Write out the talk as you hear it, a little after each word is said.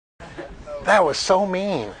That was so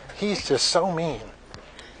mean. He's just so mean.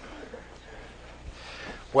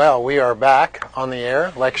 Well, we are back on the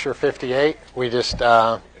air, Lecture 58. We just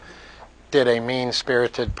did a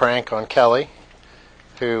mean-spirited prank on Kelly,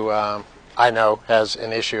 who I know has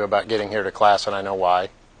an issue about getting here to class, and I know why,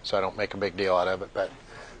 so I don't make a big deal out of it, but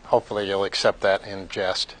hopefully you'll accept that in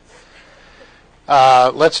jest.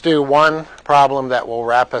 Let's do one problem that will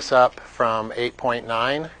wrap us up from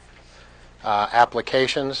 8.9.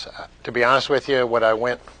 Applications. To be honest with you, what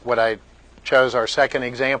I chose our second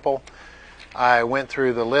example, I went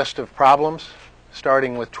through the list of problems,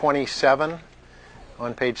 starting with 27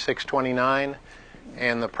 on page 629,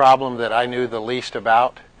 and the problem that I knew the least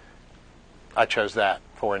about, I chose that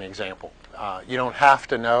for an example. You don't have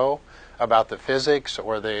to know about the physics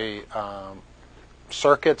or the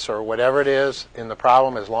circuits or whatever it is in the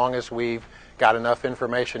problem. As long as we've got enough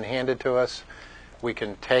information handed to us, we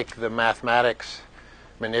can take the mathematics,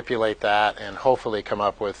 manipulate that, and hopefully come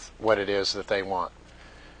up with what it is that they want.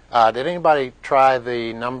 Did anybody try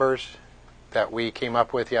the numbers that we came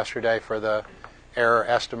up with yesterday for the error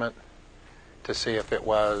estimate to see if it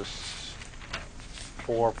was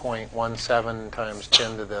 4.17 times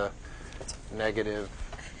 10 to the negative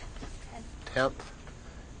 10th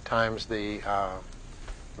times the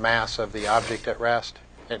mass of the object at rest?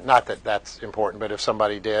 Not that that's important, but if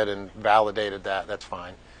somebody did and validated that, that's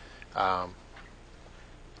fine. All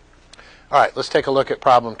right, let's take a look at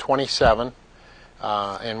problem 27.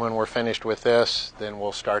 And when we're finished with this, then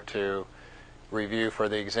we'll start to review for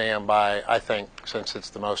the exam by, I think, since it's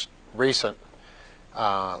the most recent,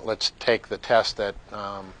 let's take the test that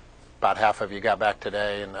about half of you got back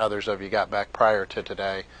today and others of you got back prior to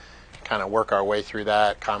today, kind of work our way through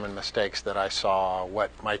that, common mistakes that I saw,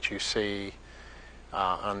 what might you see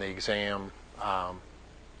on the exam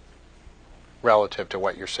relative to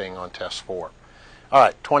what you're seeing on test 4. All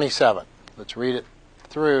right, 27. Let's read it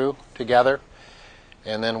through together,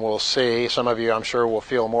 and then we'll see. Some of you, I'm sure, will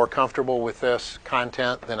feel more comfortable with this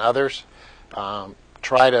content than others.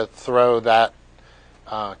 Try to throw that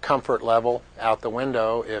comfort level out the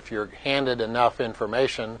window if you're handed enough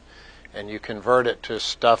information and you convert it to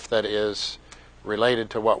stuff that is related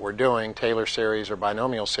to what we're doing, Taylor series or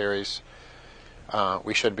binomial series.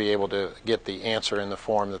 We should be able to get the answer in the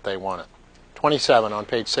form that they want it. 27 on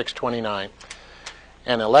page 629.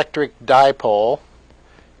 An electric dipole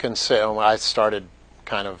I started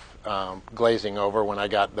kind of glazing over when I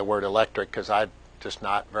got the word electric because I'm just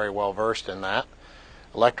not very well versed in that.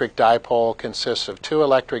 Electric dipole consists of two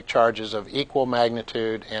electric charges of equal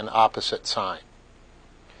magnitude and opposite sign.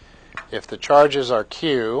 If the charges are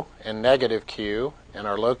Q and negative Q and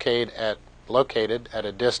are located at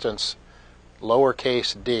a distance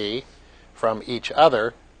lowercase d from each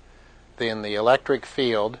other, then the electric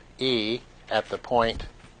field E at the point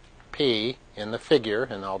P in the figure,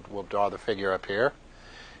 and we'll draw the figure up here,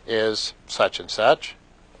 is such and such.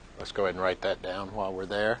 Let's go ahead and write that down while we're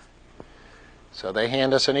there. So they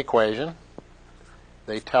hand us an equation.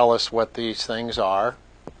 They tell us what these things are.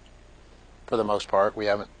 For the most part, we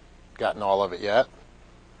haven't gotten all of it yet.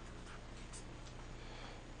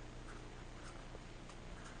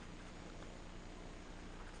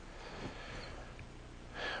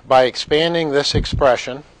 By expanding this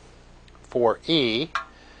expression for E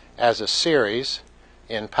as a series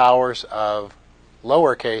in powers of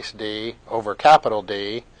lowercase d over capital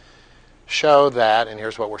D, show that, and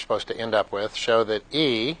here's what we're supposed to end up with, show that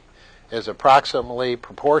E is approximately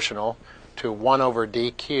proportional to 1 over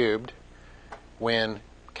d cubed when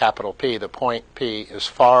capital P, the point P, is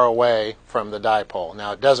far away from the dipole.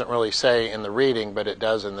 Now, it doesn't really say in the reading, but it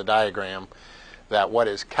does in the diagram, that what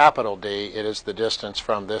is capital D, it is the distance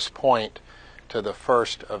from this point to the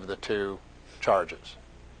first of the two charges.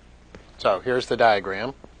 So here's the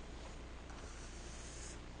diagram.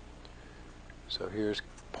 So here's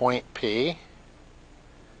point P.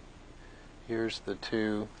 Here's the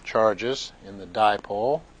two charges in the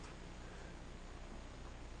dipole.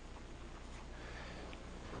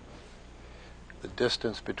 The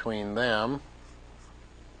distance between them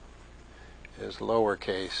is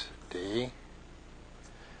lowercase d.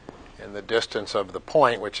 And the distance of the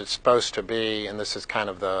point, which is supposed to be, and this is kind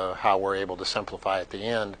of how we're able to simplify at the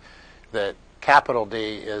end, that capital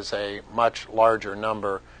D is a much larger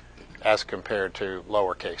number as compared to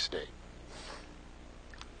lowercase d.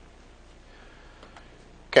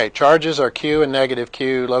 Okay, charges are Q and negative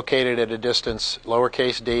Q located at a distance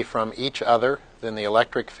lowercase d from each other. Then the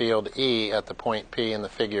electric field E at the point P in the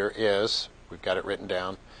figure is, we've got it written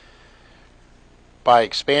down, by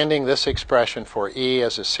expanding this expression for E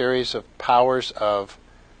as a series of powers of,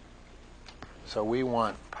 so we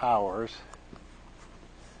want powers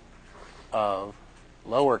of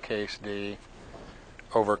lowercase d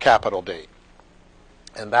over capital D.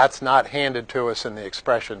 And that's not handed to us in the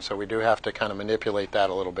expression, so we do have to kind of manipulate that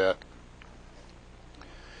a little bit.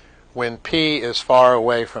 When P is far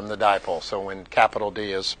away from the dipole, so when capital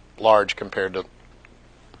D is large compared to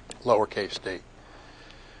lowercase d.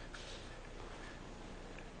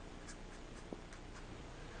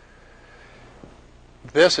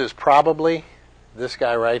 This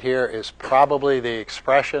guy right here is probably the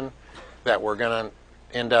expression that we're going to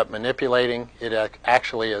end up manipulating. It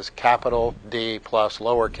actually is capital D plus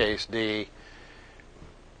lowercase d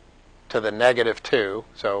to the -2.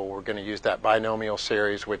 So we're going to use that binomial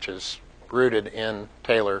series, which is rooted in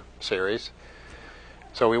Taylor series.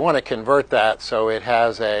 So we want to convert that so it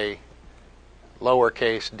has a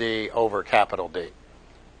lowercase d over capital D.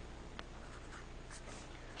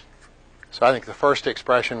 So I think the first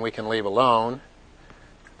expression we can leave alone.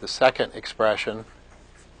 The second expression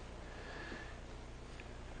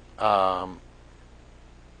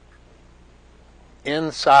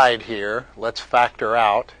inside here, let's factor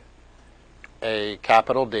out a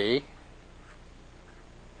capital D.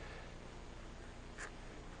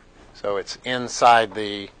 So it's inside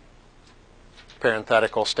the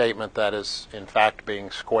parenthetical statement that is in fact being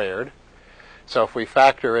squared. So if we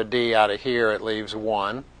factor a d out of here, it leaves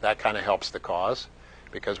 1. That kind of helps the cause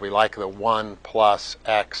because we like the 1 plus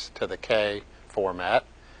x to the k format.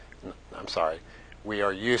 I'm sorry. We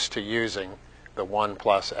are used to using the 1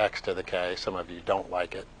 plus x to the k. Some of you don't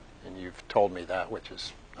like it, and you've told me that, which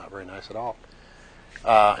is not very nice at all.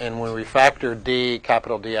 And when we factor d,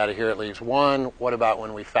 capital D out of here, it leaves 1. What about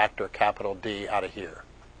when we factor capital D out of here?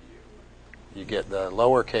 You get the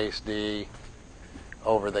lowercase d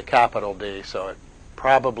over the capital D, so it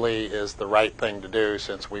probably is the right thing to do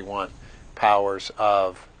since we want powers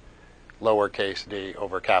of lowercase d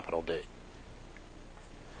over capital D.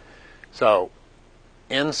 So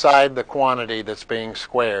inside the quantity that's being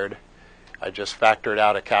squared, I just factored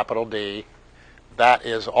out a capital D. That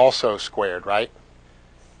is also squared, right?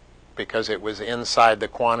 Because it was inside the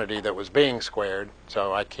quantity that was being squared,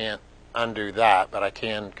 so I can't undo that, but I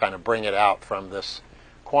can kind of bring it out from this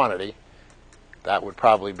quantity. That would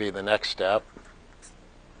probably be the next step.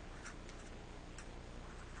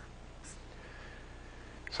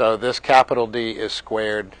 So this capital D is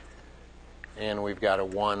squared, and we've got a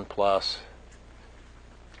 1 plus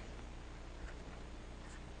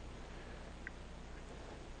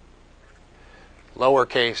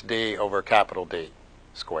lowercase d over capital D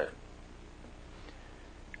squared.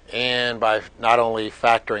 And by not only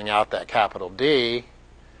factoring out that capital D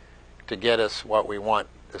to get us what we want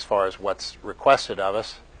as far as what's requested of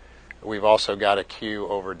us, we've also got a q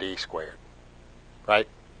over d squared, right?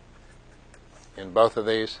 In both of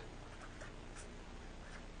these.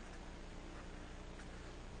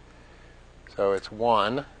 So it's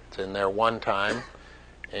 1. It's in there one time.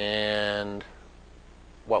 And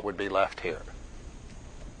what would be left here?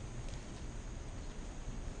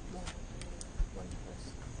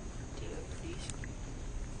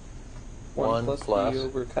 1 plus d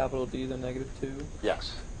over capital D, the -2?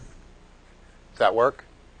 Yes. Does that work?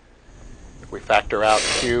 If we factor out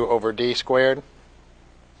q over d squared.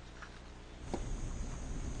 I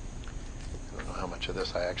don't know how much of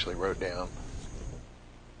this I actually wrote down.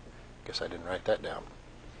 Guess I didn't write that down.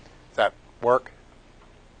 Does that work?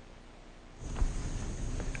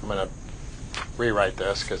 I'm going to rewrite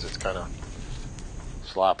this because it's kind of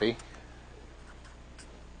sloppy.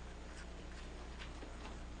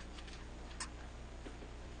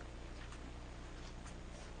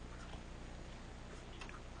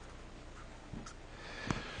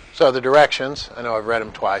 So the directions, I know I've read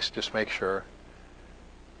them twice, just make sure.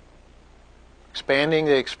 Expanding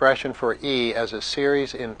the expression for E as a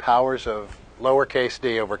series in powers of lowercase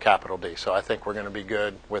d over capital D. So I think we're going to be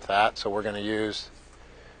good with that. So we're going to use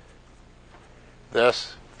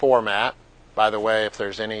this format. By the way, if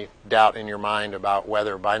there's any doubt in your mind about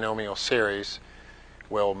whether binomial series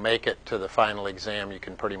will make it to the final exam, you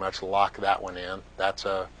can pretty much lock that one in. That's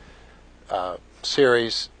a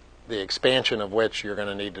series, the expansion of which you're going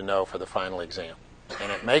to need to know for the final exam.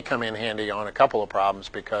 And it may come in handy on a couple of problems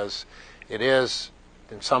because it is,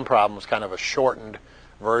 in some problems, kind of a shortened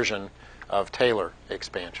version of Taylor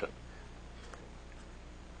expansion.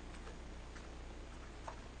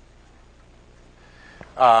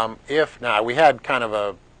 Now we had kind of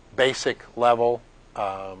a basic level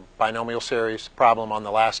binomial series problem on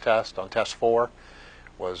the last test, on test 4,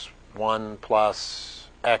 was 1 plus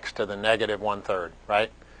x to the -1/3,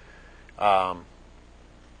 right?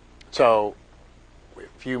 So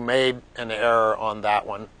if you made an error on that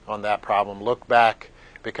one, on that problem, look back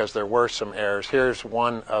because there were some errors. Here's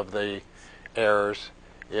one of the errors,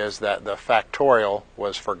 is that the factorial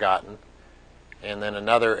was forgotten. And then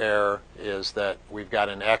another error is that we've got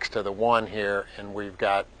an x to the 1 here, and we've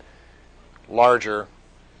got larger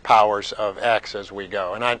powers of x as we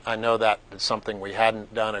go. And I know that is something we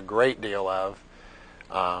hadn't done a great deal of,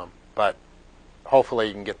 but hopefully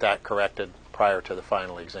you can get that corrected prior to the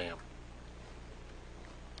final exam.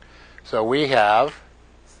 So we have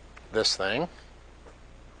this thing.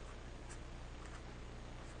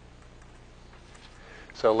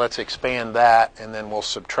 So let's expand that, and then we'll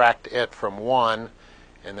subtract it from 1,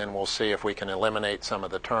 and then we'll see if we can eliminate some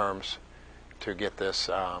of the terms to get this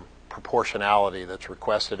proportionality that's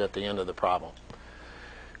requested at the end of the problem.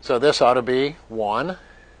 So this ought to be 1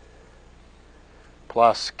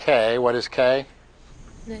 plus k. What is k?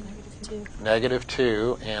 -2.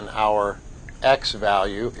 -2, and our x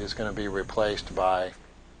value is going to be replaced by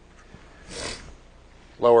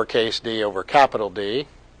lowercase d over capital D.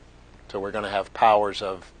 So we're going to have powers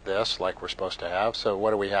of this like we're supposed to have. So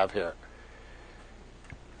what do we have here?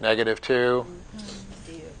 -2.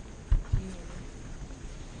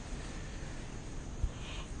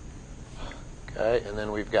 Okay, and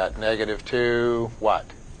then we've got -2, what?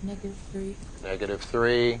 -3.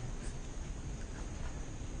 -3.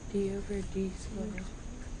 D over D squared.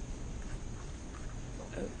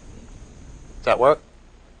 Does that work?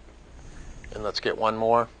 And let's get one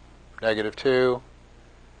more. -2,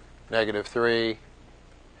 -3.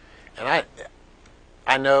 And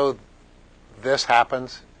I know this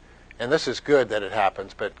happens, and this is good that it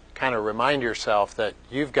happens, but kind of remind yourself that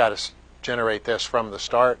you've got to generate this from the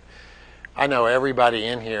start. I know everybody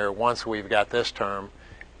in here, once we've got this term,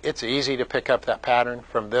 it's easy to pick up that pattern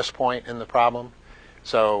from this point in the problem.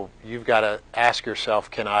 So you've got to ask yourself,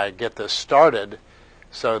 can I get this started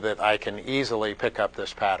so that I can easily pick up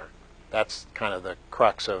this pattern? That's kind of the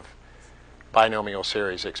crux of binomial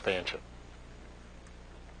series expansion.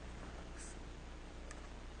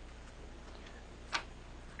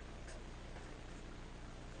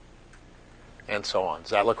 And so on.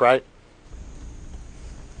 Does that look right?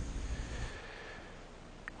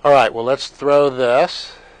 All right, well, let's throw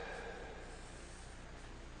this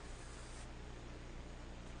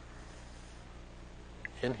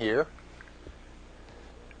in here.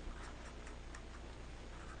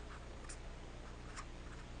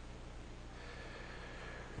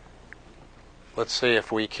 Let's see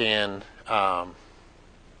if we can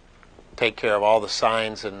take care of all the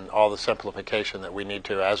signs and all the simplification that we need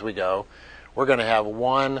to as we go. We're going to have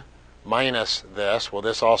 1 minus this. Well,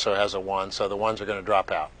 this also has a 1, so the 1s are going to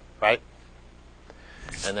drop out, right?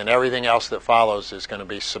 And then everything else that follows is going to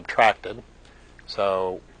be subtracted.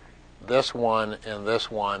 So this 1 and this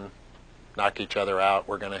 1 knock each other out.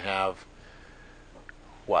 We're going to have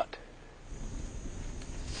what?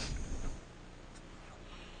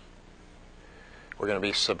 We're going to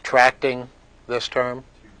be subtracting this term.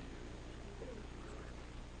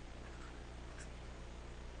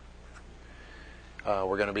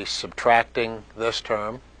 We're going to be subtracting this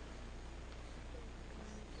term.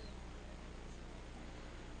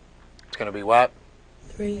 It's going to be what?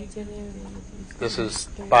 3. This is,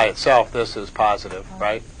 by itself, this is positive,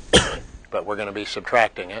 right? But we're going to be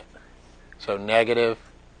subtracting it. So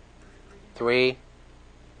 -3.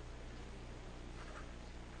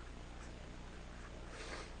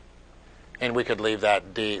 And we could leave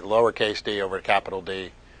that d, lowercase d over capital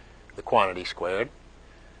D, the quantity squared.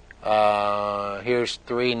 Here's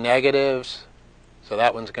 3 negatives. So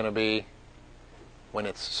that one's going to be, when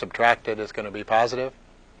it's subtracted, it's going to be positive.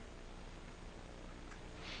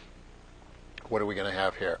 What are we going to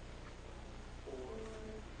have here?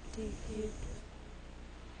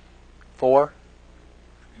 4.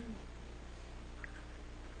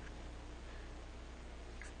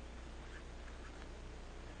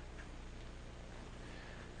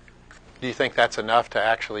 Do you think that's enough to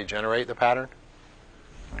actually generate the pattern?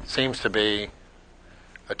 It seems to be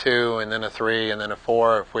a 2 and then a 3 and then a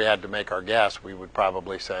 4. If we had to make our guess, we would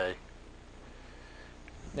probably say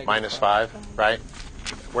 -5, right?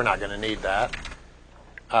 We're not going to need that.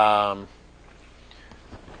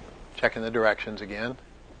 Checking the directions again.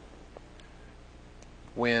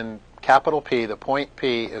 When capital P, the point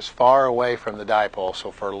P, is far away from the dipole,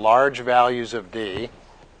 so for large values of D,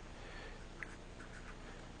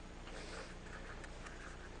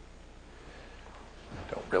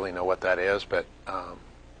 don't really know what that is, but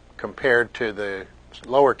compared to the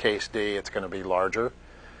lowercase d, it's going to be larger.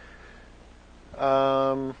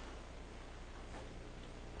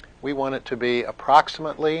 We want it to be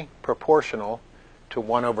approximately proportional to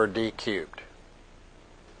 1 over d cubed.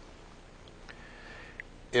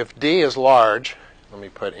 If d is large, let me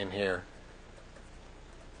put in here,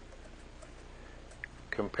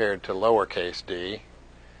 compared to lowercase d.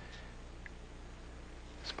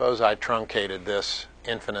 Suppose I truncated this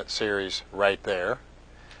infinite series right there.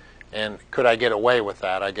 And could I get away with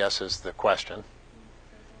that, I guess, is the question.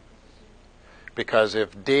 Because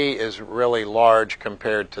if d is really large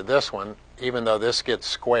compared to this one, even though this gets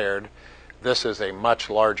squared, this is a much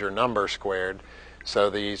larger number squared. So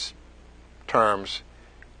these terms,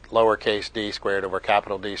 lowercase d squared over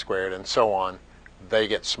capital D squared and so on, they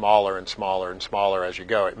get smaller and smaller and smaller as you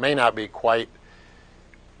go. It may not be quite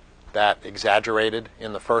that exaggerated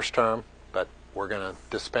in the first term, but we're going to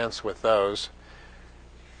dispense with those.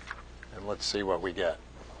 And let's see what we get.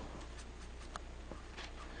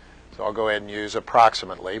 So I'll go ahead and use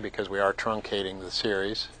approximately because we are truncating the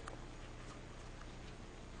series.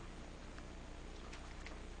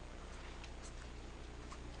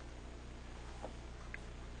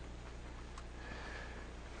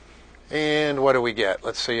 And what do we get?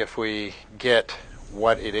 Let's see if we get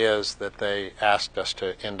what it is that they asked us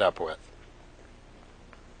to end up with.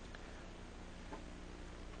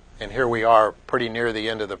 And here we are pretty near the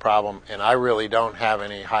end of the problem, and I really don't have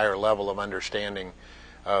any higher level of understanding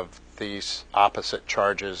of these opposite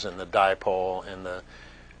charges and the dipole and the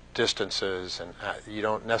distances, and you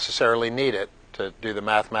don't necessarily need it to do the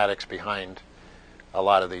mathematics behind a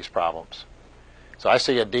lot of these problems. So I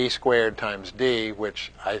see a d squared times d,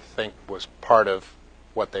 which I think was part of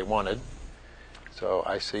what they wanted. So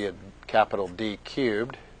I see a capital D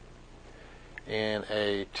cubed and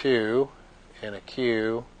a 2 and a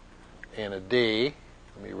q and a d.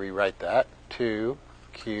 Let me rewrite that.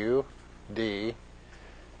 2q d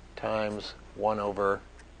times 1 over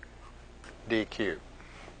d cubed.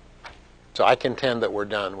 So I contend that we're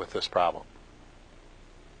done with this problem.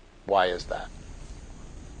 Why is that?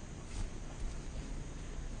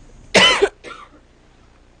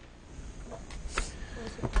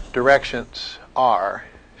 Directions are,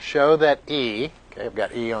 show that E, okay, I've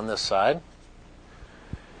got E on this side,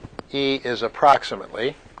 E is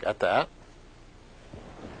approximately, got that,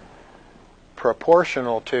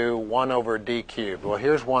 proportional to 1 over d cubed. Well,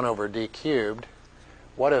 here's 1 over d cubed.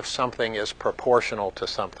 What if something is proportional to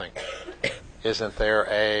something? Isn't there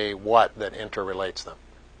a what that interrelates them?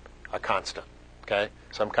 A constant, okay?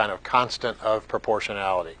 Some kind of constant of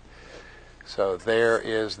proportionality. So there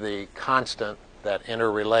is the constant that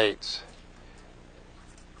interrelates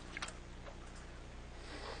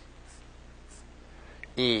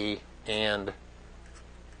E and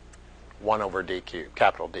 1 over d cubed,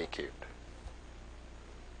 capital D cubed.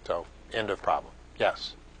 So, end of problem.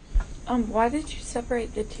 Yes? Why did you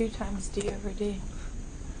separate the 2 times d over d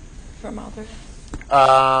from all the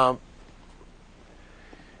rest?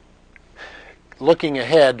 Looking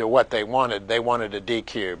ahead to what they wanted a d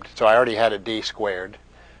cubed. So I already had a d squared.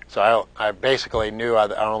 So I basically knew I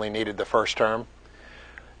only needed the first term.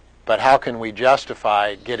 But how can we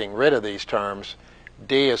justify getting rid of these terms?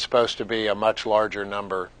 D is supposed to be a much larger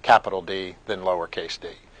number, capital D, than lowercase d.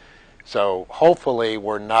 So hopefully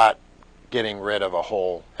we're not getting rid of a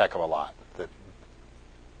whole heck of a lot. The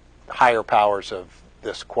higher powers of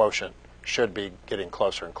this quotient should be getting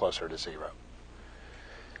closer and closer to 0.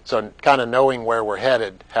 So kind of knowing where we're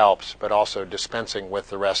headed helps, but also dispensing with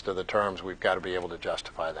the rest of the terms, we've got to be able to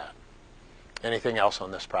justify that. Anything else on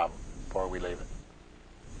this problem before we leave it?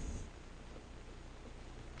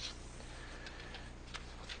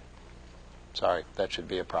 Sorry, that should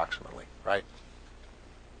be approximately, right?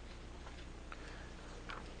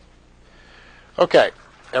 Okay,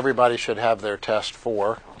 everybody should have their test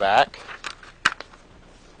 4 back.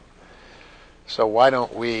 So why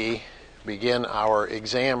don't we begin our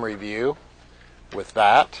exam review with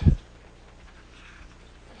that.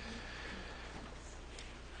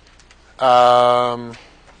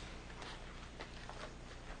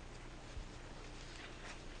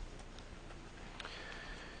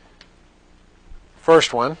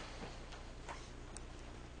 First one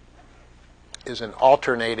is an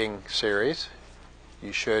alternating series.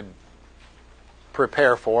 You should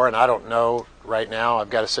prepare for, and I don't know right now, I've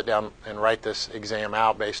got to sit down and write this exam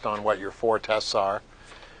out based on what your 4 tests are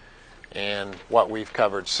and what we've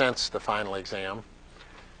covered since the final exam.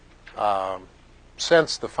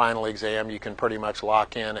 Since the final exam, you can pretty much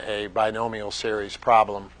lock in a binomial series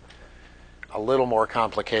problem a little more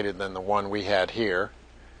complicated than the one we had here,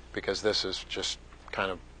 because this is just kind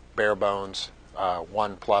of bare bones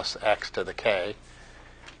 1 plus x to the k.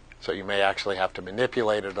 So you may actually have to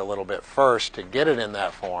manipulate it a little bit first to get it in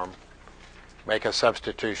that form, make a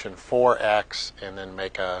substitution for x, and then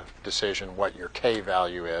make a decision what your k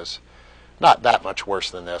value is. Not that much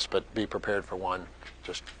worse than this, but be prepared for one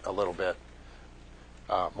just a little bit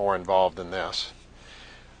more involved than this.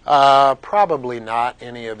 Probably not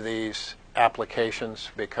any of these applications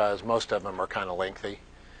because most of them are kind of lengthy.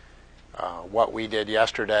 What we did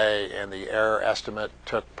yesterday and the error estimate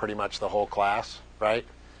took pretty much the whole class, right?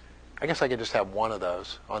 I guess I could just have one of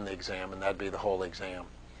those on the exam and that'd be the whole exam.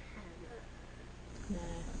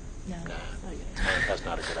 No. That's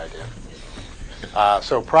not a good idea.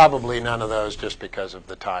 So probably none of those just because of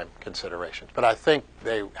the time considerations. But I think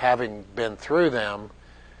they, having been through them,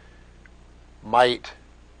 might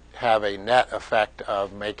have a net effect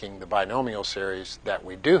of making the binomial series that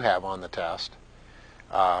we do have on the test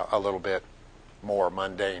a little bit more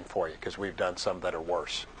mundane for you because we've done some that are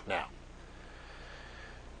worse now.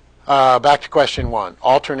 Back to question 1,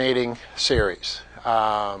 alternating series.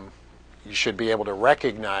 You should be able to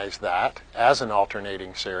recognize that as an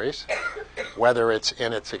alternating series. Whether it's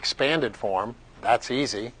in its expanded form, that's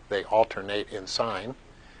easy. They alternate in sign.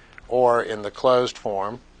 Or in the closed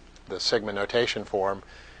form, the sigma notation form,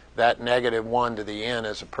 that -1 to the n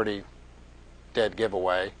is a pretty dead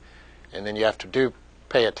giveaway. And then you have to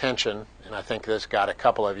pay attention, and I think this got a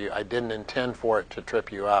couple of you. I didn't intend for it to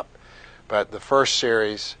trip you up, but the first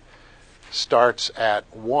series starts at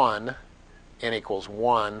 1, n equals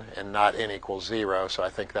 1, and not n equals 0, so I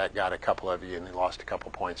think that got a couple of you, and you lost a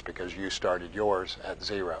couple points because you started yours at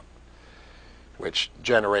 0, which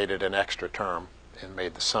generated an extra term and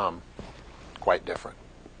made the sum quite different.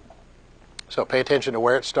 So pay attention to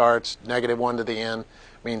where it starts. -1 to the n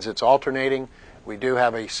means it's alternating. We do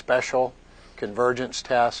have a special convergence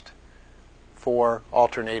test for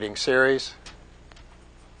alternating series.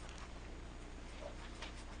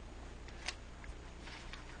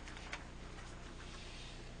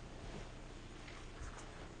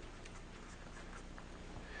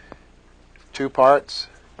 Two parts.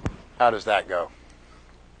 How does that go?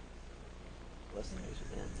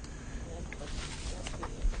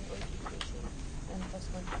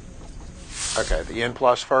 Okay, the n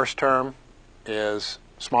plus first term is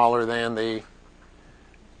smaller than the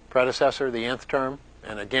predecessor, the nth term.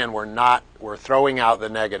 And again, we're throwing out the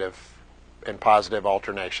negative and positive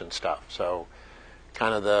alternation stuff. So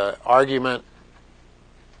kind of the argument,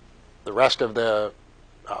 the rest of the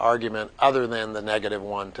argument other than the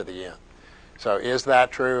 -1 to the n. So is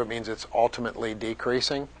that true? It means it's ultimately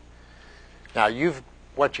decreasing. Now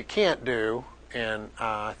what you can't do, and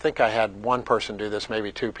I think I had one person do this,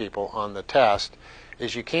 maybe two people on the test,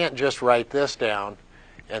 is you can't just write this down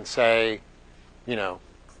and say,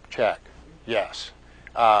 check, yes.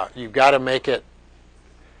 You've got to make it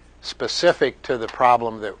specific to the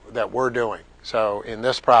problem that we're doing. So in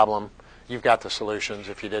this problem, you've got the solutions.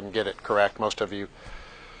 If you didn't get it correct, most of you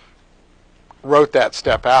wrote that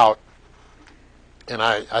step out. And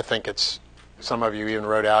I think some of you even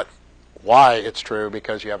wrote out why it's true,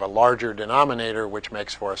 because you have a larger denominator which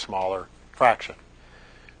makes for a smaller fraction.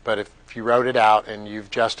 But if you wrote it out and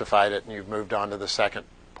you've justified it and you've moved on to the second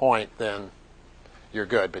point, then you're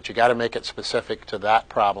good. But you got to make it specific to that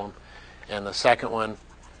problem. And the second one,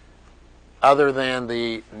 other than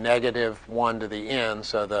the -1 to the n,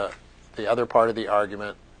 so the other part of the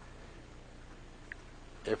argument,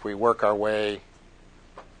 if we work our way,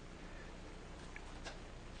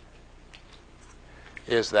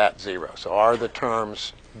 is that 0. So are the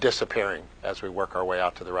terms disappearing as we work our way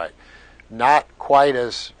out to the right? Not quite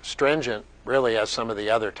as stringent, really, as some of the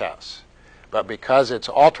other tests. But because it's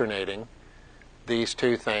alternating, these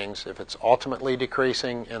two things, if it's ultimately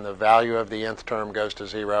decreasing and the value of the nth term goes to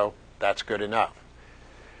 0, that's good enough.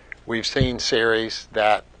 We've seen series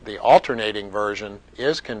that the alternating version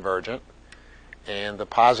is convergent, and the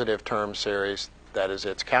positive term series, that is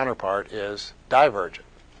its counterpart, is divergent.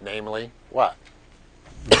 Namely, what?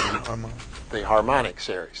 The harmonic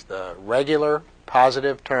series. The regular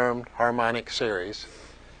positive termed harmonic series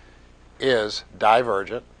is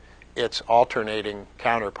divergent. Its alternating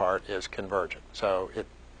counterpart is convergent. So it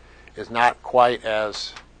is not quite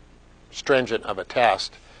as stringent of a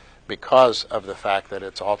test because of the fact that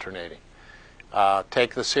it's alternating.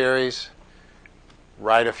 Take the series,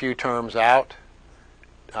 write a few terms out.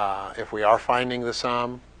 If we are finding the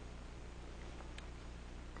sum,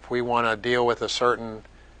 if we want to deal with a certain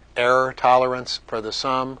error tolerance for the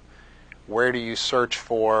sum, where do you search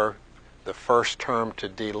for the first term to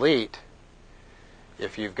delete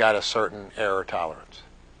if you've got a certain error tolerance?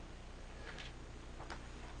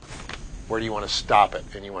 Where do you want to stop it?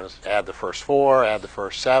 And you want to add the first 4, add the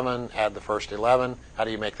first 7, add the first 11. How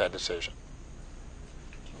do you make that decision?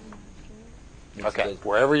 Okay,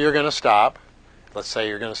 wherever you're going to stop, let's say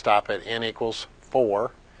you're going to stop at n equals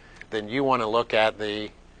 4, then you want to look at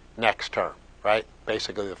the next term, right?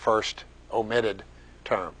 Basically the first omitted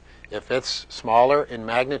term. If it's smaller in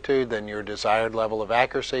magnitude than your desired level of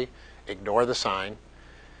accuracy, ignore the sign.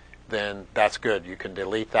 Then that's good. You can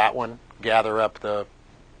delete that one, gather up the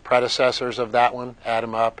predecessors of that one, add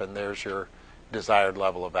them up, and there's your desired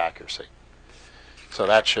level of accuracy. So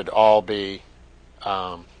that should all be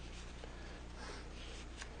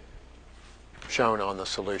shown on the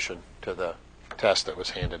solution to the test that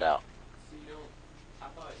was handed out. I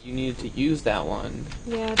thought you needed to use that one.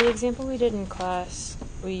 Yeah, the example we did in class,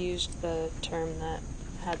 we used the term that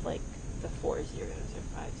had like the 4 zeros or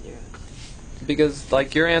 5 zeros. Because,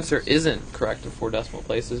 like, your answer isn't correct in 4 decimal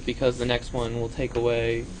places because the next one will take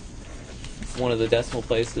away one of the decimal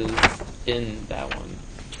places in that one.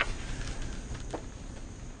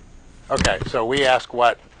 Okay, so we ask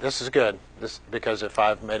what, this is good, because if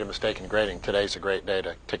I've made a mistake in grading, today's a great day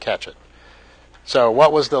to catch it. So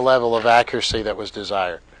what was the level of accuracy that was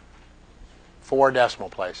desired? 4 decimal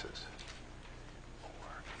places.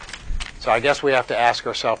 So I guess we have to ask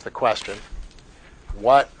ourselves the question,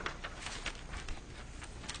 what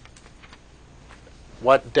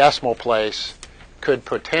decimal place could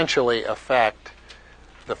potentially affect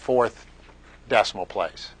the 4th decimal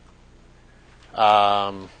place?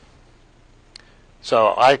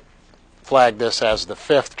 So I flagged this as the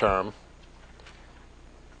 5th term,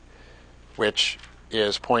 which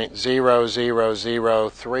is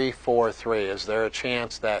 0.000343. Is there a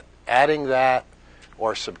chance that adding that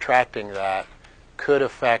or subtracting that could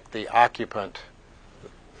affect the occupant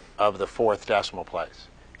of the 4th decimal place?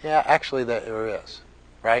 Yeah, actually there is,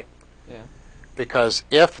 right? Yeah. Because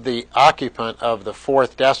if the occupant of the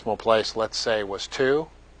 4th decimal place, let's say, was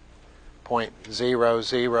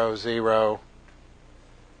 2.000,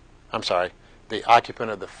 I'm sorry, the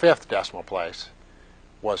occupant of the 5th decimal place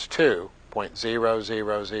was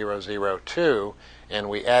 2.00002, and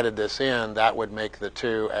we added this in, that would make the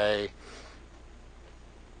 2 a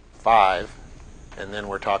 5, and then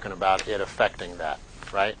we're talking about it affecting that,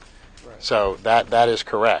 right? Right. So that is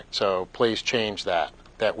correct. So please change that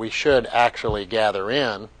we should actually gather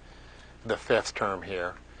in the 5th term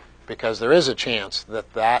here, because there is a chance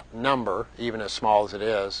that that number, even as small as it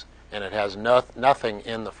is, and it has nothing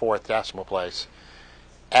in the 4th decimal place,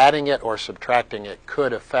 adding it or subtracting it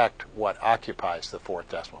could affect what occupies the 4th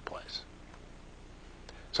decimal place.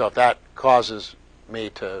 So if that causes me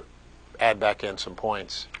to add back in some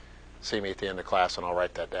points, see me at the end of class and I'll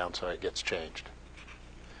write that down so it gets changed.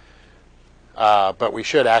 But we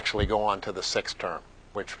should actually go on to the 6th term,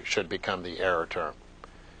 which should become the error term.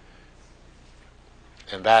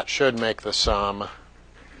 And that should make the sum,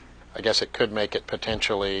 I guess it could make it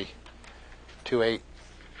potentially 28,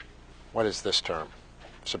 what is this term?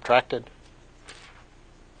 Subtracted?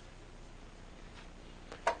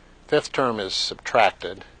 5th term is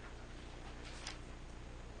subtracted.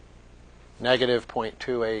 Negative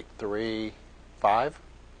 0.2835?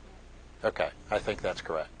 Okay, I think that's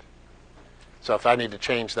correct. So if I need to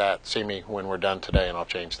change that, see me when we're done today and I'll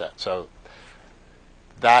change that. So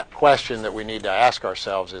that question that we need to ask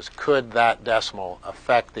ourselves is, could that decimal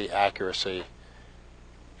affect the accuracy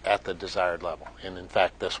at the desired level? And in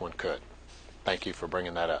fact, this one could. Thank you for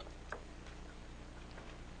bringing that up.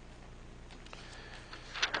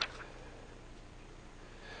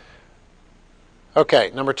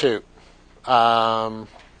 Okay, number 2.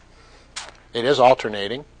 It is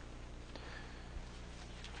alternating.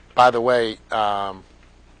 By the way, well,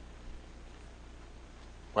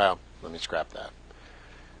 let me scrap that.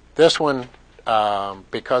 This one,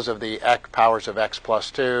 because of the powers of x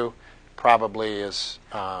plus 2, probably is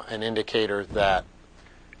an indicator that,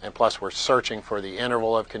 and plus we're searching for the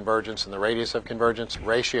interval of convergence and the radius of convergence.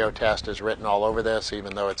 Ratio test is written all over this,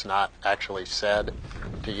 even though it's not actually said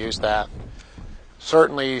to use that.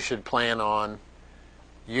 Certainly you should plan on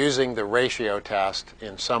using the ratio test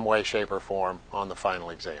in some way, shape, or form on the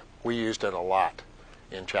final exam. We used it a lot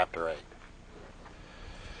in Chapter 8.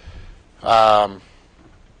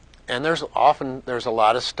 And there's a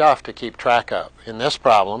lot of stuff to keep track of. In this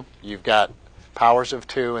problem, you've got powers of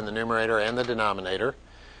 2 in the numerator and the denominator.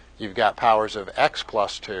 You've got powers of x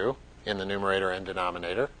plus 2 in the numerator and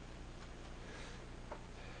denominator.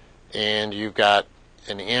 And you've got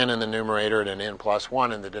an n in the numerator and an n plus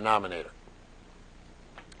 1 in the denominator.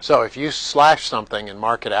 So if you slash something and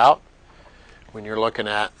mark it out, when you're looking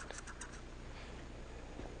at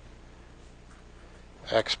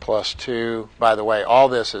x plus 2, by the way, all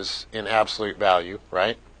this is in absolute value,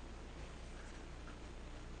 right?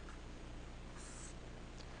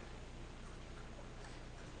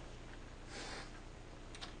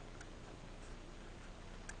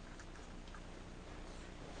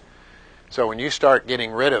 So when you start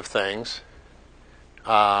getting rid of things,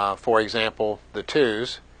 for example, the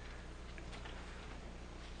 2's,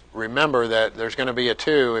 remember that there's going to be a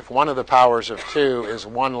 2. If one of the powers of 2 is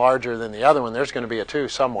 1 larger than the other one, there's going to be a 2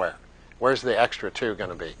 somewhere. Where's the extra 2 going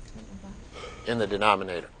to be? In the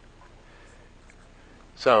denominator.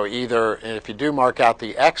 So either, and if you do mark out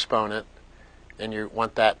the exponent and you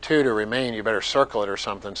want that 2 to remain, you better circle it or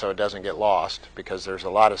something so it doesn't get lost, because there's a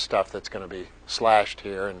lot of stuff that's going to be slashed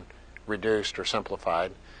here and reduced or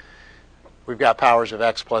simplified. We've got powers of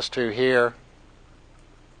x plus 2 here.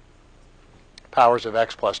 Powers of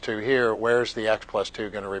x plus 2 here. Where's the x plus 2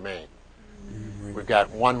 going to remain? We've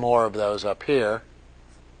got one more of those up here.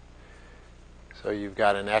 So you've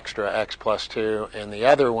got an extra x plus 2, and the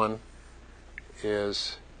other one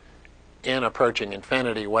is n approaching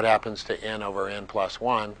infinity. What happens to n over n plus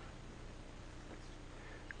 1?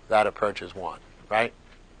 That approaches 1, right?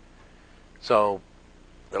 So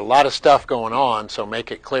there's a lot of stuff going on, so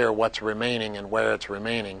make it clear what's remaining and where it's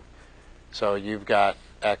remaining. So you've got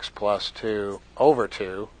x plus 2 over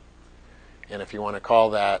 2, and if you want to call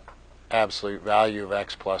that absolute value of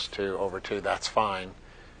x plus 2 over 2, that's fine.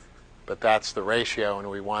 But that's the ratio, and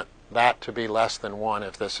we want that to be less than 1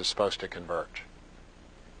 if this is supposed to converge.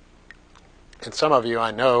 And some of you,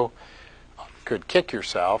 I know, could kick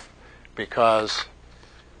yourself because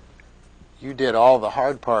you did all the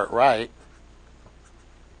hard part right,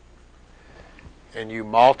 and you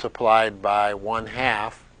multiplied by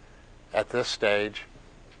 1/2 at this stage.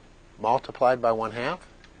 Multiplied by 1/2?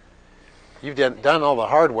 You've done all the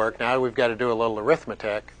hard work. Now we've got to do a little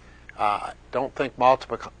arithmetic. Don't think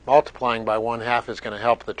multiplying by 1/2 is going to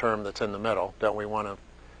help the term that's in the middle. Don't we want to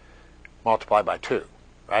multiply by 2,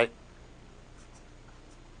 right?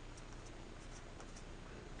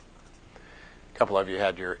 A couple of you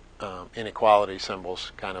had your inequality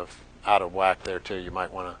symbols kind of out of whack there too. You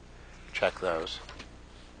might want to check those.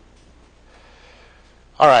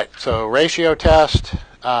 All right, so ratio test,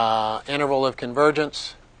 interval of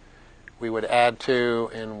convergence. We would add 2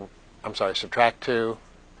 and, subtract 2.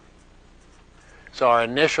 So our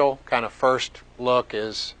initial kind of first look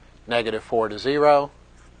is -4 to 0.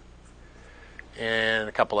 And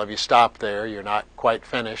a couple of you stopped there. You're not quite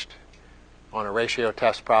finished on a ratio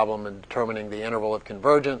test problem in determining the interval of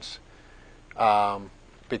convergence.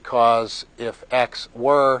 Because if x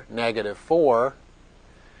were -4,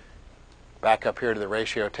 back up here to the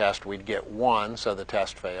ratio test, we'd get 1, so the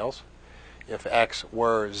test fails. If x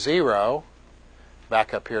were 0,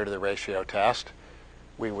 back up here to the ratio test,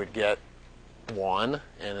 we would get 1,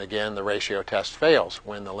 and again the ratio test fails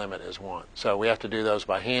when the limit is 1. So we have to do those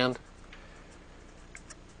by hand.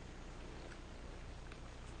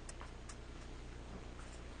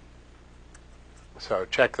 So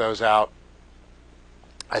check those out.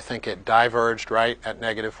 I think it diverged right at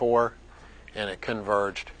 -4, and it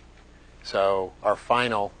converged. So our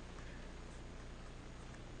final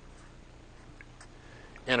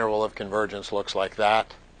interval of convergence looks like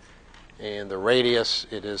that. And the radius,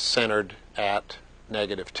 it is centered at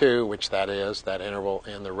 -2, which that is, that interval,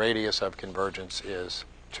 and the radius of convergence is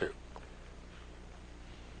 2.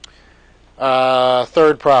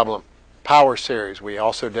 Third problem, power series. We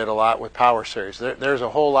also did a lot with power series. There's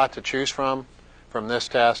a whole lot to choose from this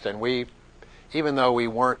test, and even though we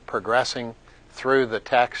weren't progressing through the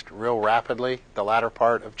text real rapidly, the latter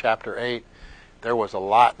part of Chapter 8, there was a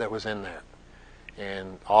lot that was in there.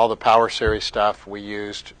 And all the power series stuff we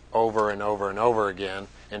used over and over and over again.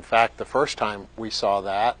 In fact, the first time we saw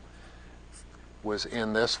that was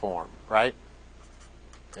in this form, right?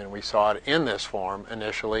 And we saw it in this form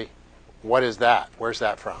initially. What is that? Where's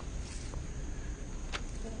that from?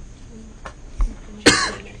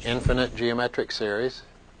 Infinite geometric series.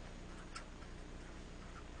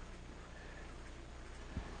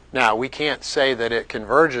 Now, we can't say that it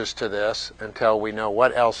converges to this until we know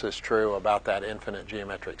what else is true about that infinite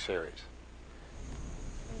geometric series.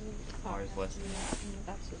 Powers less than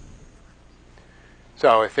that.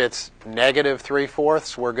 So if it's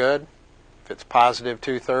 -3/4, we're good. If it's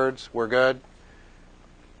 +2/3, we're good.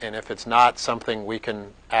 And if it's not something we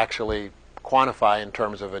can actually quantify in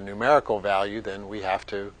terms of a numerical value, then we have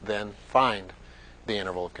to then find the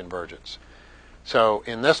interval of convergence. So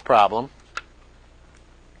in this problem,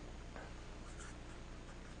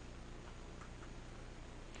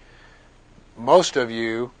 most of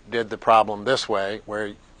you did the problem this way,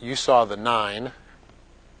 where you saw the 9,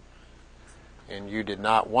 and you did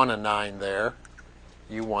not want a 9 there.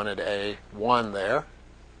 You wanted a 1 there.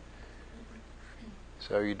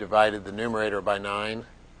 So you divided the numerator by 9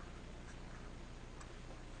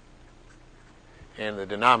 and the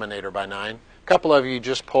denominator by 9. A couple of you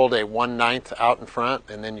just pulled a 1/9 out in front,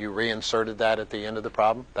 and then you reinserted that at the end of the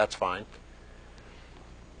problem. That's fine.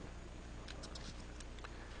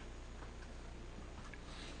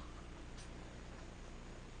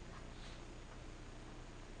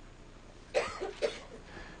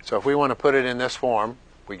 So if we want to put it in this form,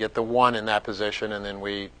 we get the 1 in that position, and then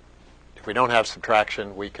if we don't have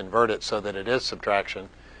subtraction, we convert it so that it is subtraction.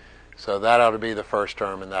 So that ought to be the first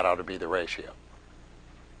term, and that ought to be the ratio.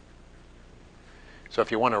 So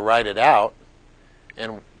if you want to write it out,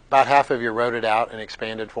 and about half of you wrote it out in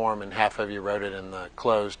expanded form, and half of you wrote it in the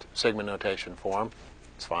closed sigma notation form.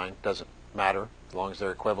 It's fine. Doesn't matter as long as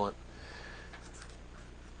they're equivalent.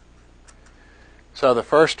 So the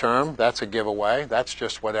first term, that's a giveaway. That's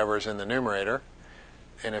just whatever's in the numerator.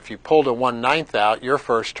 And if you pulled a 1/9 out, your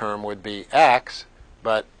first term would be x,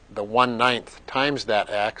 but the 1/9 times that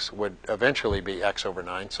x would eventually be x over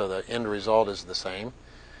 9, so the end result is the same.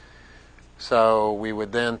 So we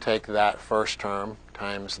would then take that first term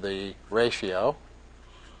times the ratio.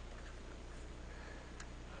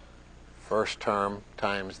 First term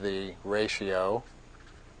times the ratio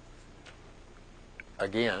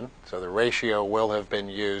again. So the ratio will have been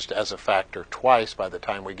used as a factor twice by the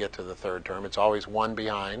time we get to the third term. It's always 1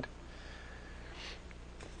 behind.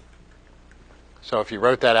 So if you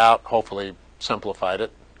wrote that out, hopefully simplified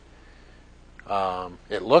it.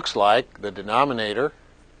 It looks like the denominator,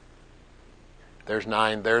 there's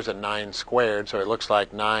a 9 squared, so it looks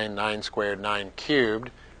like 9 squared, 9 cubed.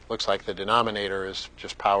 Looks like the denominator is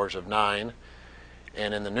just powers of 9.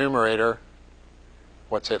 And in the numerator,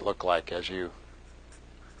 what's it look like as you...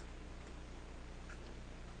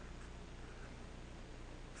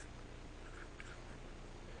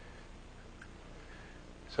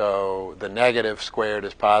 So the negative squared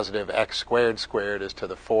is positive, x squared squared is to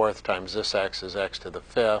the 4th, times this x is x to the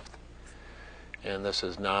 5th. And this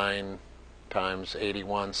is 9 times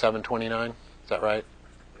 81, 729. Is that right?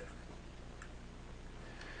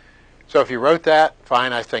 So if you wrote that,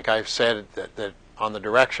 fine. I think I've said that on the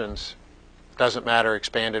directions, doesn't matter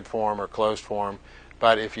expanded form or closed form.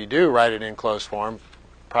 But if you do write it in closed form,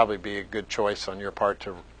 probably be a good choice on your part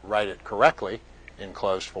to write it correctly in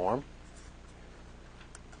closed form.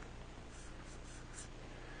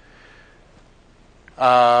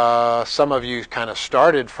 Some of you kind of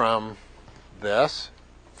started from this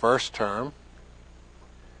first term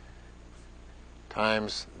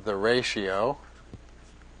times the ratio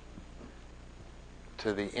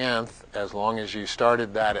to the nth. As long as you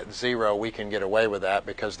started that at 0, we can get away with that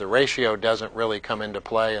because the ratio doesn't really come into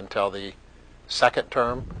play until the second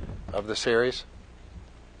term of the series.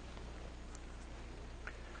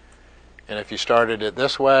 And if you started it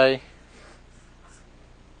this way,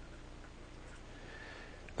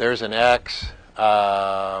 there's an x.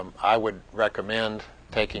 I would recommend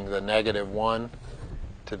taking the -1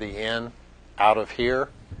 to the n out of here,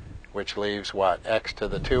 which leaves what? X to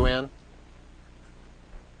the 2n.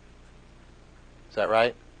 Is that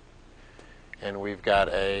right? And we've got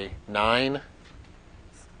a 9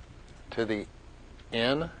 to the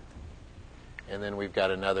n, and then we've got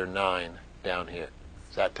another 9 down here.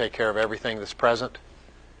 Does that take care of everything that's present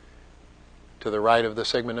to the right of the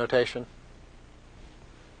sigma notation?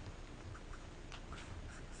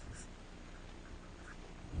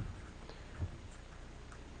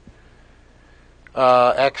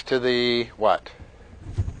 X to the what?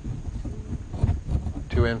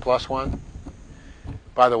 2n plus 1?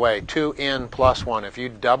 By the way, 2n plus 1, if you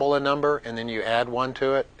double a number and then you add 1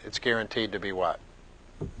 to it, it's guaranteed to be what?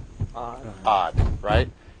 Odd,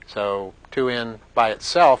 right? So 2n by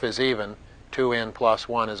itself is even. 2n plus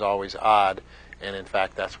 1 is always odd. And in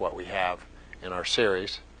fact, that's what we have in our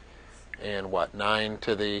series. And what? 9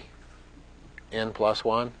 to the n plus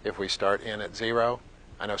 1 if we start n at 0.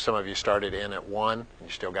 I know some of you started in at 1, and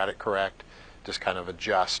you still got it correct. Just kind of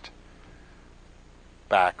adjust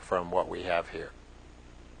back from what we have here.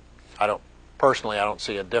 Personally, I don't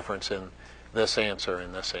see a difference in this answer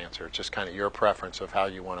and this answer. It's just kind of your preference of how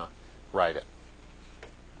you want to write it.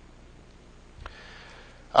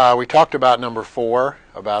 We talked about number 4,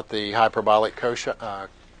 about the hyperbolic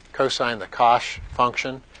cosine, the cosh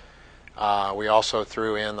function. We also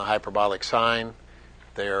threw in the hyperbolic sine.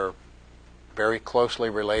 They're very closely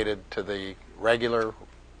related to the regular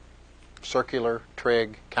circular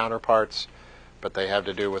trig counterparts, but they have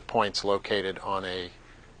to do with points located on a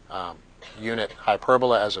unit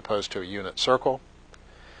hyperbola as opposed to a unit circle.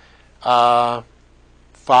 5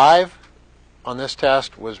 on this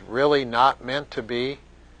test was really not meant to be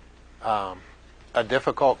a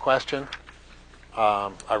difficult question.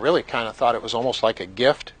 I really kind of thought it was almost like a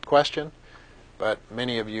gift question, but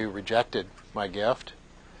many of you rejected my gift.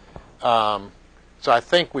 So I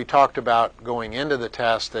think we talked about going into the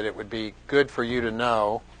test that it would be good for you to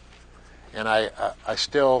know, and I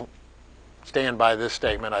still stand by this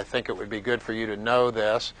statement. I think it would be good for you to know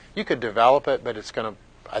this. You could develop it, but it's going to,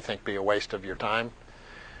 I think, be a waste of your time.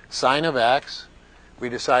 Sine of x we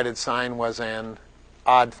decided sine was an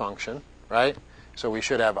odd function, right? So we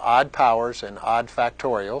should have odd powers and odd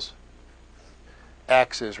factorials.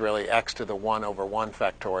 X is really x to the 1 over 1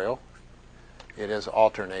 factorial. It is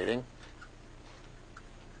alternating.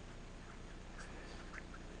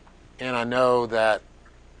 And I know that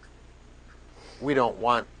we don't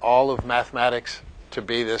want all of mathematics to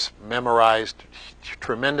be this memorized,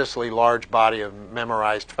 tremendously large body of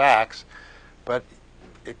memorized facts, but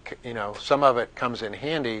some of it comes in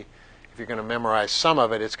handy. If you're going to memorize some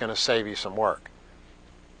of it, it's going to save you some work.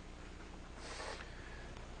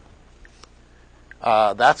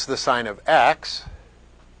 That's the sign of x.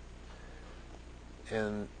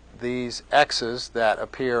 And these x's that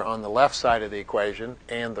appear on the left side of the equation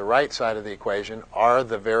and the right side of the equation are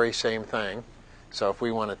the very same thing. So if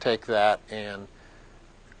we want to take that and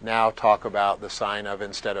now talk about the sign of,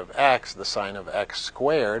 instead of x, the sign of x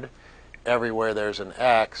squared, everywhere there's an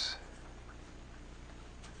x,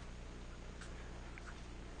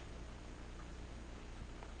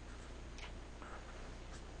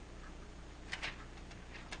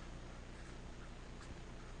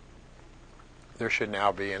 there should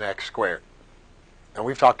now be an x squared. And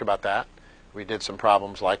we've talked about that. We did some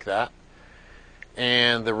problems like that.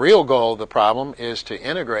 And the real goal of the problem is to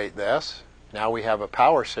integrate this. Now we have a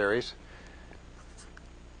power series.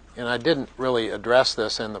 And I didn't really address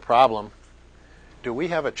this in the problem. Do we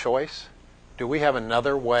have a choice? Do we have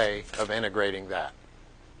another way of integrating that?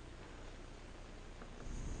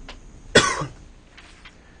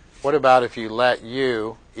 What about if you let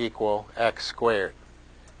u equal x squared?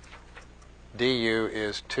 du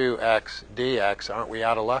is 2x dx. Aren't we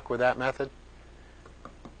out of luck with that method?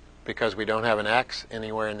 Because we don't have an x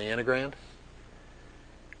anywhere in the integrand?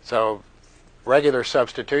 So regular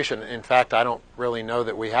substitution, in fact, I don't really know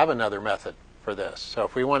that we have another method for this. So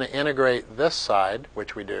if we want to integrate this side,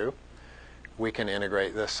 which we do, we can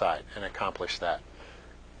integrate this side and accomplish that.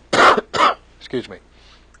 Excuse me.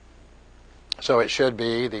 So it should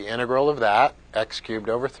be the integral of that, x cubed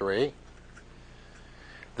over 3.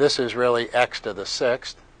 This is really x to the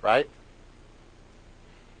 6th, right?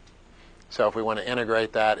 So if we want to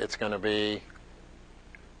integrate that, it's going to be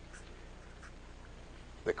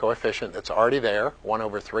the coefficient that's already there, 1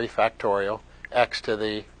 over 3 factorial, x to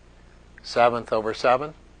the 7th over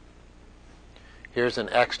 7. Here's an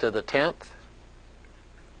x to the 10th.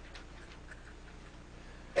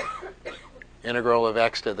 Integral of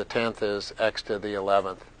x to the 10th is x to the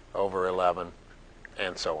 11th over 11,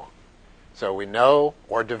 and so on. So we know,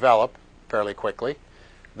 or develop fairly quickly,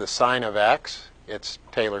 the sign of x, its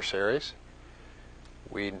Taylor series.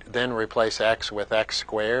 We then replace x with x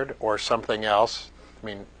squared or something else. I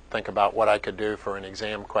mean, think about what I could do for an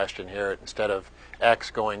exam question here. Instead of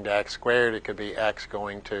x going to x squared, it could be x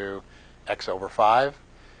going to x over 5,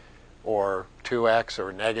 or 2x,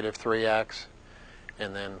 or negative 3x.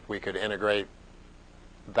 And then we could integrate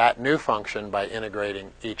that new function by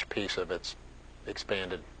integrating each piece of its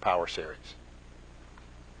expanded power series.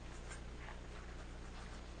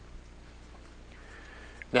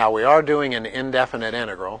 Now we are doing an indefinite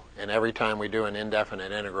integral, and every time we do an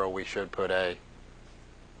indefinite integral we should put a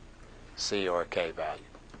c or a k value.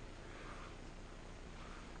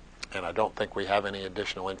 And I don't think we have any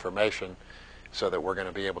additional information so that we're going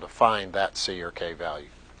to be able to find that c or k value.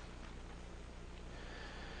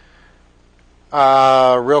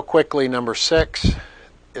 Real quickly, number 6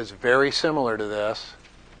 is very similar to this.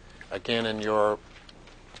 Again, in your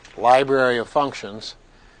library of functions,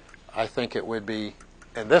 I think it would be,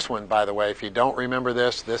 and this one, by the way, if you don't remember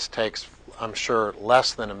this, this takes, I'm sure,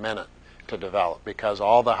 less than a minute to develop, because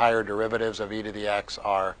all the higher derivatives of e to the x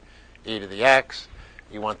are e to the x.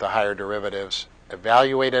 You want the higher derivatives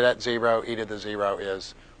evaluated at 0. E to the 0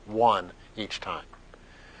 is 1 each time.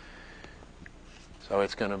 So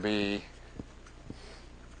it's going to be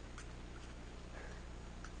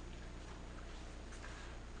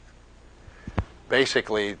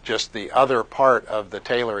basically just the other part of the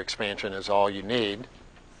Taylor expansion is all you need.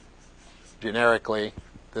 Generically,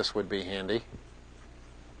 this would be handy.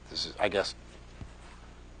 This is, I guess,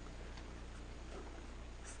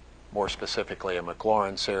 more specifically a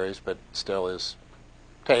Maclaurin series, but still is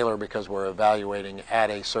Taylor because we're evaluating at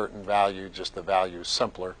a certain value, just the value is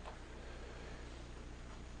simpler.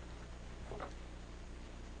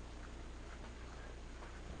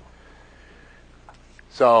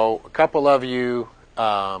 So a couple of you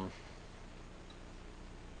on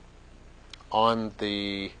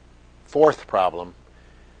the 4th problem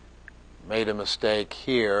made a mistake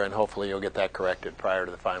here, and hopefully you'll get that corrected prior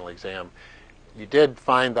to the final exam. You did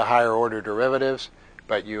find the higher order derivatives,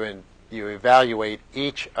 but you evaluate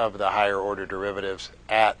each of the higher order derivatives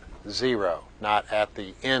at 0, not at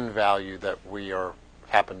the n value that we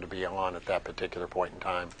happen to be on at that particular point in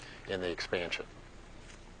time in the expansion.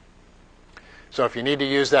 So if you need to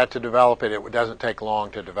use that to develop it, it doesn't take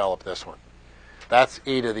long to develop this one. That's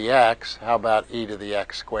e to the x. How about e to the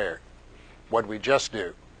x squared? What did we just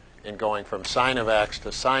do in going from sine of x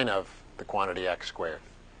to sine of the quantity x squared?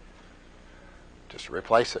 Just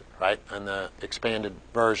replace it, right, in the expanded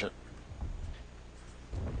version.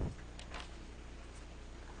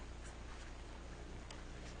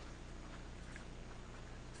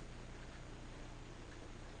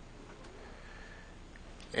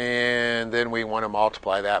 And then we want to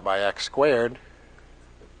multiply that by x squared.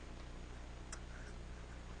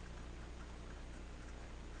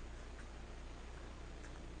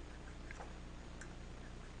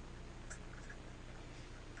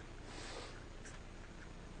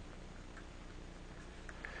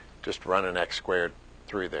 Just run an x squared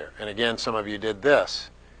through there. And again, some of you did this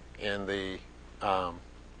in the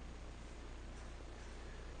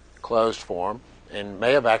closed form and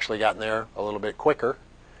may have actually gotten there a little bit quicker.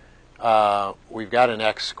 We've got an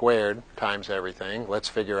x squared times everything. Let's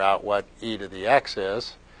figure out what e to the x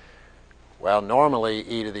is. Well, normally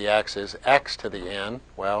e to the x is x to the n.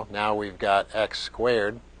 Well, now we've got x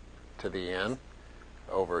squared to the n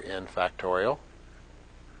over n factorial.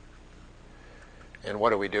 And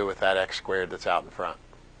what do we do with that x squared that's out in front?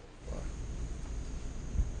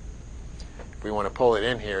 If we want to pull it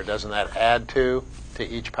in here, doesn't that add 2 to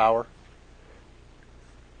each power?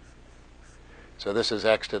 So this is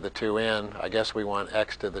x to the 2n. I guess we want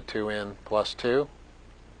x to the 2n plus 2.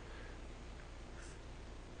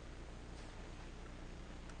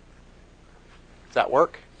 Does that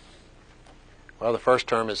work? Well, the first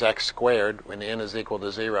term is x squared when n is equal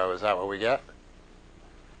to 0. Is that what we get?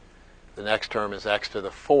 The next term is x to the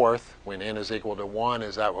 4th when n is equal to 1.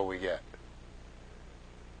 Is that what we get?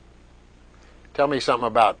 Tell me something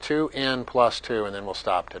about 2n plus 2, and then we'll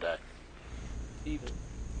stop today. Even.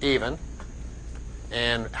 Even.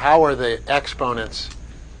 And how are the exponents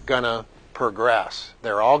going to progress?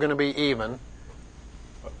 They're all going to be even,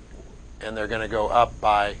 and they're going to go up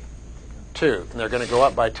by 2. And they're going to go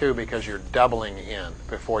up by 2 because you're doubling n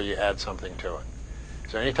before you add something to it.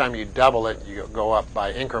 So anytime you double it, you go up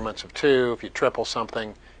by increments of 2. If you triple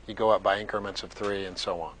something, you go up by increments of 3, and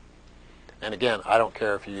so on. And again, I don't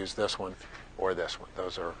care if you use this one or this one.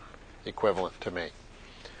 Those are equivalent to me.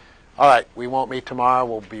 All right, we won't meet tomorrow.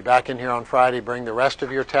 We'll be back in here on Friday. Bring the rest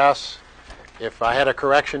of your tests. If I had a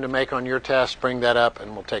correction to make on your test, bring that up,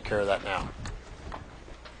 and we'll take care of that now.